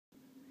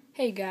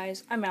Hey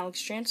guys, I'm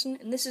Alex Jansen,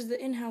 and this is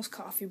the In-House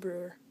Coffee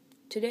Brewer.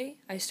 Today,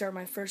 I start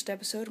my first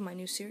episode of my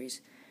new series,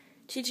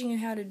 teaching you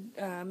how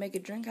to make a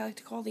drink I like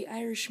to call the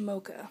Irish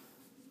mocha.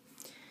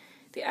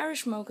 The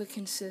Irish mocha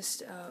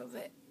consists of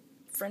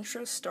French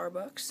roast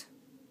Starbucks,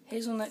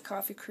 hazelnut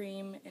coffee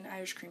cream, and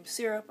Irish cream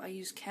syrup. I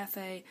use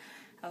cafe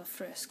al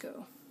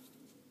fresco.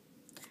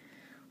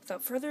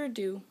 Without further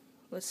ado,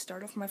 let's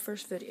start off my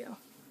first video.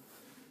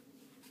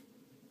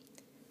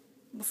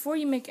 Before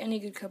you make any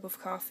good cup of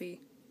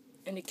coffee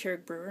in a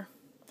Keurig brewer,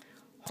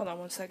 hold on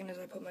one second as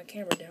I put my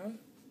camera down,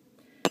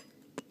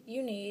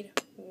 you need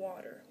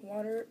water.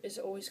 Water is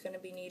always going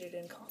to be needed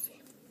in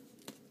coffee.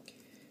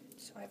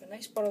 So I have a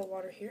nice bottle of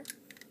water here,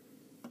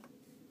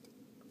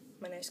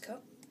 my nice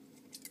cup,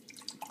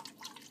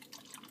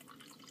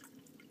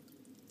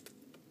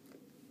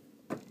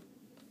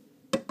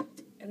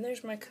 and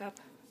there's my cup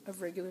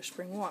of regular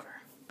spring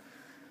water.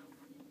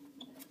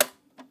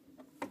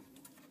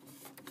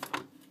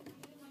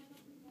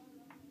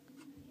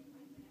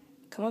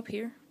 Come up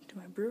here to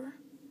my brewer.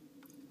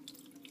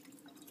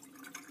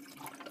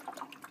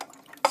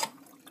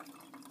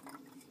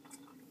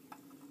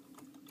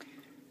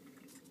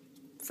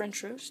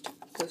 French roast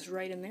goes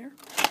right in there.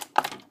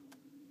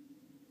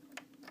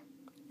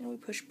 And we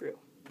push brew.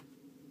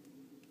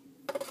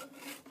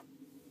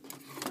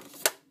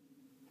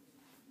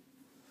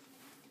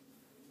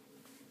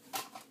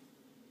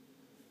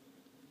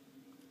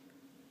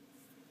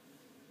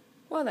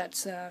 While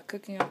that's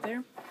cooking up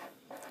there,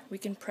 we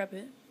can prep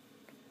it.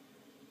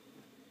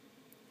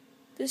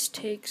 This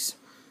takes,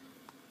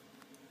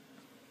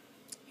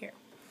 here,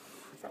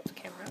 drop the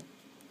camera up.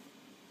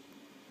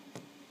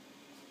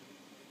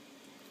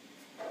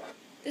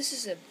 This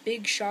is a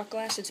big shot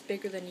glass, it's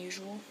bigger than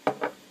usual.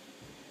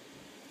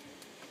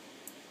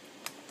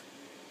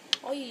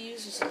 All you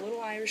use is a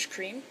little Irish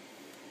cream,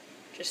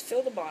 just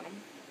fill the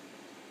bottom.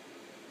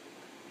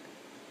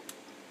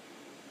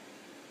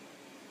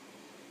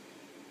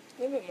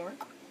 A little bit more,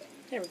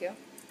 there we go.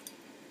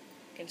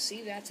 You can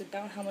see that's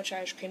about how much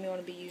Irish cream you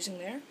want to be using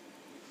there.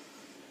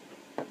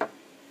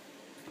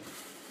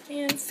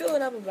 And fill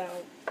it up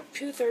about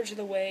 2/3 of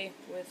the way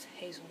with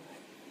hazelnut.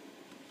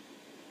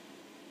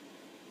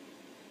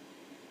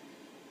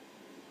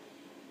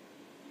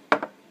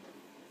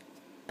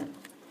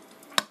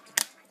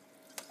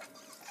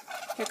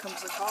 Here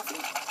comes the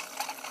coffee.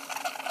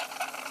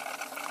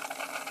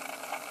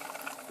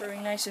 Very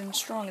nice and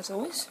strong as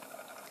always.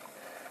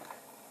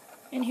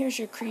 And here's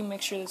your cream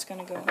mixture that's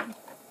going to go in.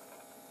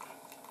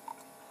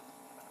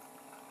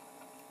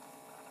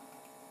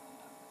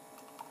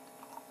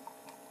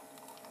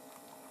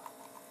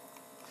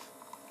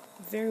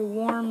 Very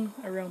warm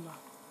aroma.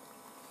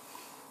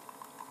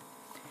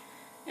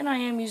 And I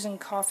am using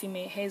Coffee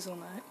Mate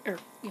hazelnut,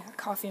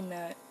 Coffee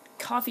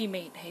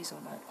Mate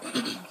hazelnut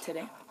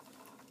today.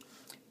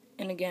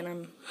 And again,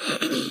 I'm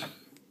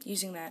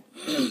using that,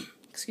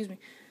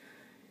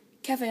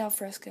 cafe al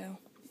fresco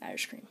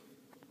Irish cream.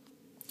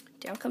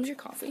 Down comes your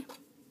coffee.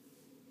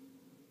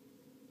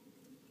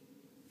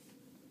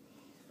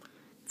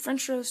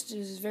 French roast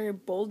is very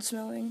bold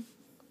smelling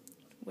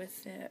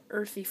with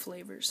earthy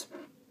flavors.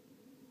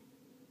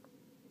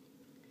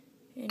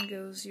 In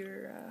goes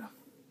your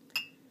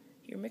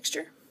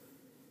mixture,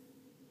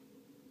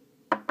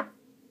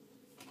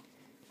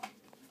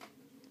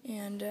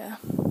 and a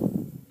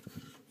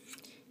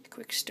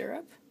quick stir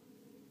up.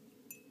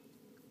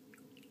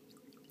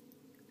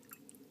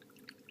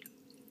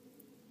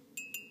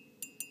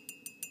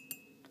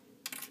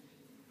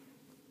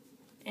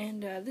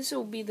 And this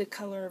will be the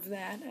color of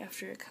that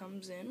after it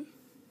comes in.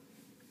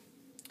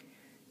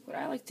 What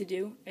I like to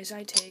do is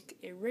I take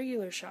a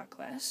regular shot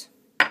glass,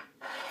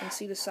 and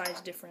see the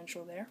size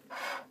differential there,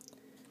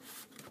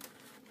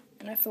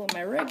 and I fill up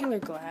my regular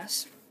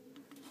glass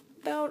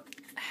about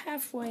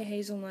halfway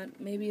hazelnut,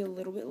 maybe a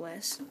little bit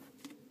less.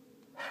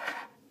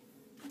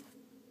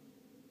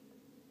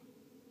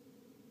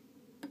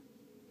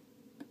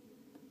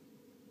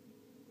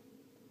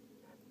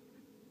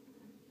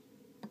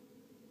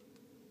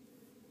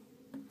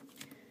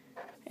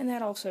 And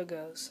that also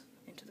goes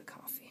into the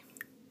coffee.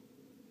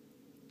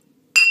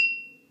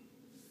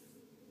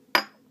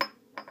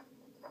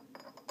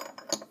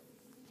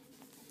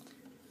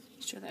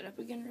 Stir that up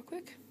again real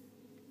quick.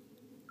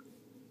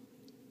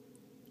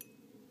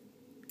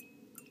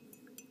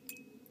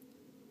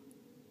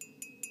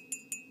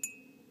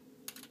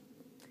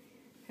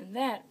 And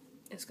that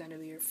is going to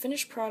be your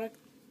finished product,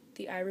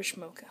 the Irish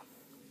mocha.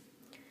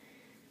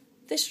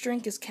 This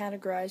drink is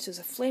categorized as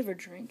a flavored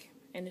drink,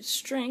 and its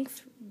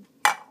strength,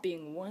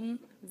 being 1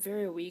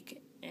 very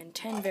weak and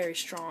 10 very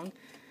strong,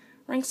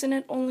 ranks in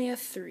at only a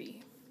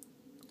 3.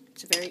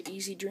 It's a very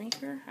easy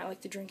drinker. I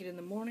like to drink it in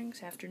the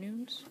mornings,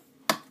 afternoons.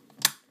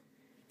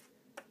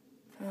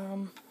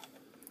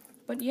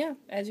 But yeah,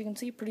 as you can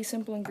see, pretty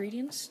simple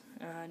ingredients.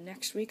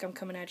 Next week I'm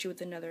coming at you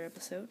with another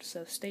episode,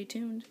 so stay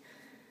tuned.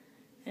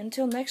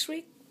 Until next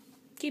week,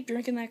 keep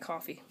drinking that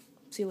coffee.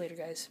 See you later,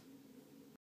 guys.